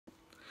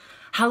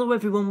Hello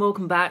everyone,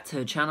 welcome back to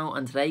the channel,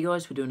 and today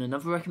guys we're doing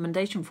another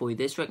recommendation for you.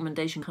 This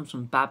recommendation comes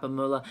from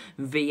BabaMullah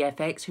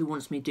VFX, who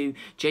wants me to do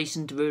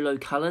Jason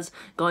Derulo colours.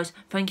 Guys,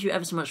 thank you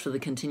ever so much for the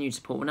continued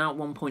support. We're now at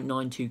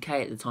 1.92k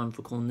at the time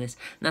for calling this,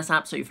 and that's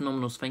absolutely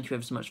phenomenal, so thank you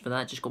ever so much for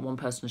that. Just got one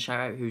person to shout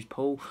out, who's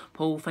Paul.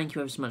 Paul, thank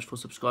you ever so much for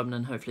subscribing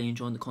and hopefully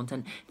enjoying the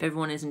content. If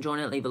everyone is enjoying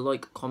it, leave a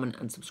like, comment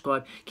and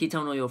subscribe. Keep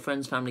telling all your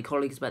friends, family,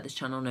 colleagues about this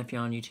channel, and if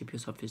you're on YouTube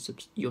yourself,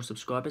 your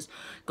subscribers.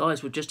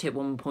 Guys, we've just hit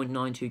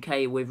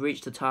 1.92k, we've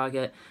reached the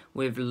target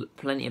with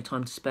plenty of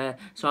time to spare,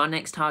 so our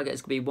next target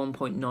is going to be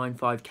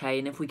 1.95k,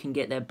 and if we can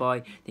get there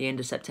by the end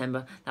of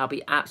September, that'll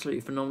be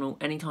absolutely phenomenal.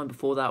 Anytime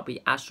before that will be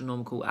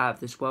astronomical, out of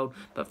this world.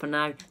 But for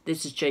now,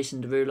 this is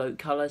Jason Derulo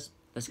colours.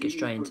 Let's get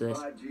straight into this.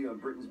 5G on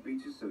Britain's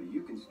beaches so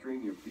you can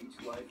stream your beach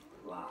life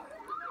live.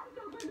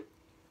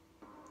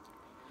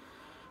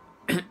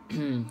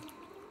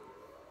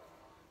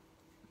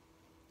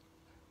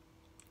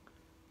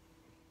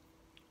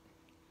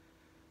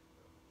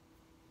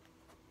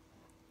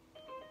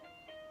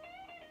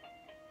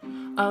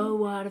 Oh,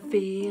 what a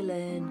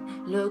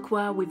feeling, look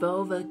what we've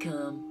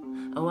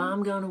overcome. Oh,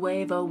 I'm gonna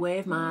wave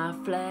my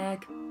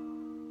flag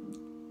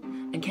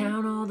and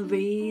count all the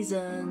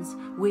reasons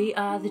we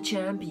are the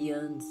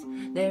champions.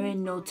 There ain't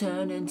no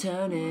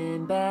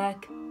turning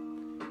back.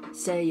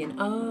 Saying,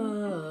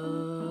 oh,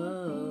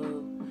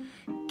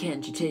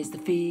 can't you taste the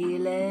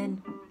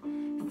feeling?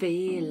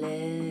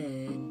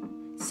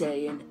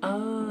 Saying,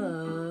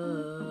 oh,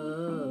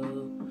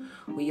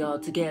 we all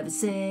together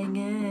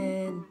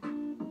singing.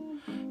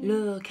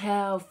 Look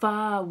how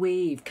far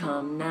we've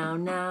come now.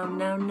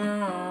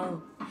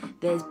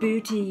 There's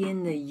beauty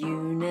in the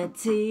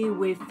unity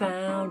we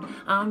found.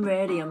 I'm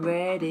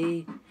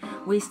ready.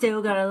 We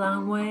still got a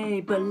long way,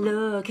 but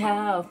look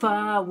how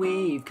far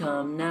we've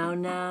come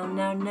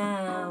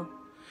now.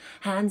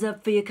 Hands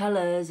up for your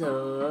colours, oh.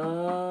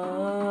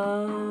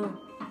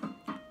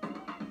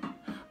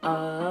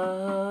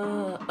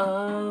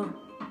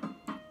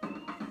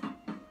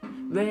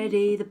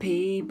 Ready the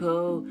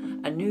people,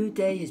 a new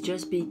day has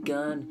just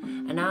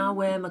begun, and I'll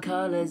wear my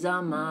colours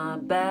on my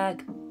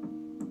back.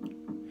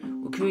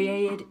 We're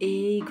created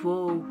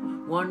equal,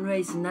 one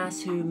race and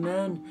that's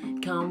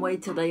human. Can't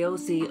wait till they all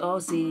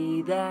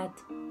see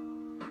that.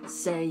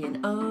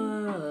 Saying,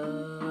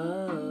 oh,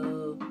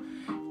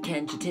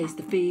 can't you taste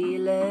the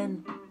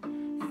feeling?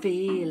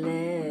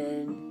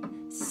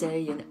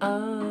 Saying,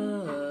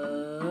 oh,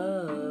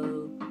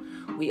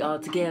 we all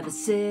together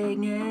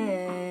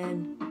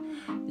singing.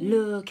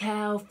 Look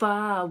how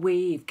far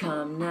we've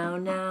come now.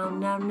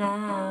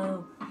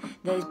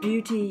 There's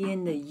beauty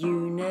in the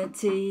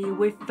unity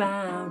we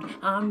found.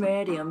 I'm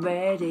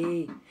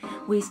ready.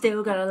 We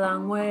still got a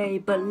long way,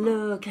 but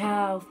look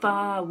how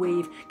far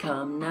we've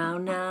come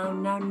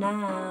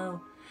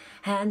now.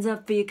 Hands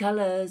up for your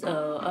colours,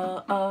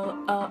 oh.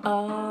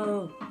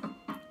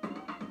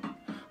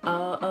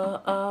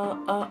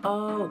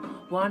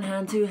 One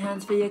hand, two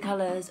hands for your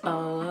colours,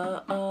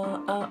 oh.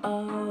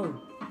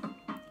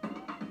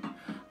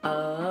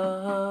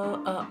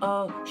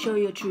 Show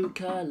your true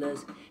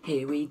colours,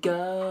 here we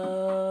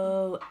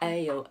go.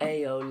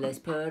 Ayo, let's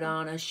put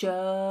on a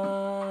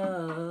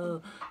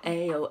show.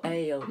 Ayo,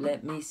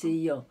 let me see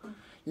you.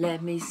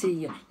 Let me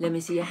see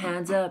your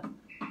hands up.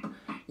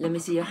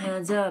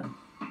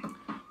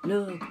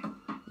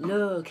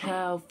 Look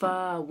how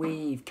far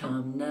we've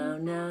come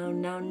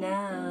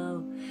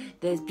now.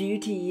 There's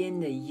beauty in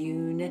the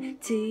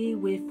unity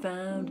we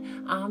found.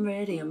 I'm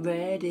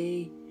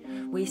ready.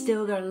 We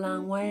still got a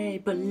long way,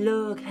 but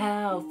look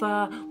how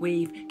far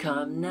we've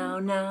come now.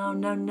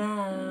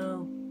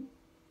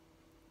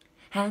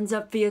 Hands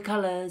up for your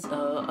colours,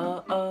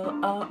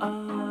 oh.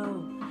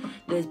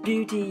 There's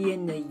beauty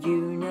in the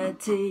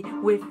unity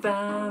we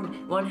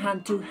found. One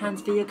hand, two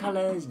hands for your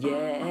colours,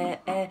 yeah.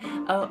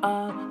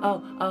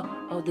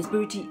 Oh. There's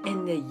beauty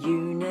in the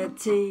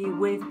unity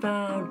we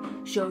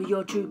found. Show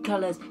your true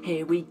colours,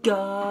 here we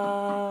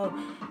go.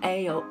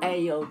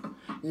 Ayo,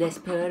 let's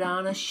put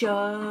on a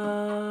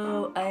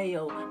show.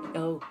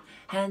 Ayo,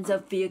 hands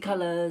up for your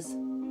colours.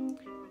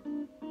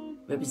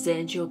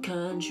 Represent your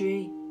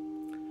country,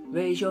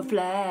 raise your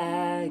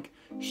flag,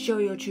 show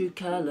your true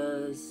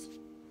colours.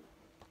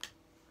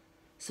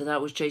 So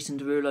that was Jason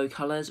Derulo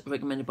colours,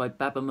 recommended by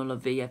BabaMullah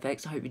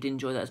VFX. I hope you did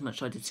enjoy that as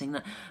much as I did sing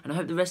that, and I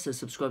hope the rest of the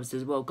subscribers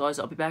did as well. Guys,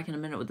 I'll be back in a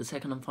minute with the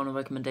second and final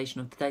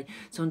recommendation of the day.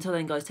 So until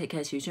then, guys, take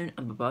care, see you soon,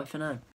 and bye-bye for now.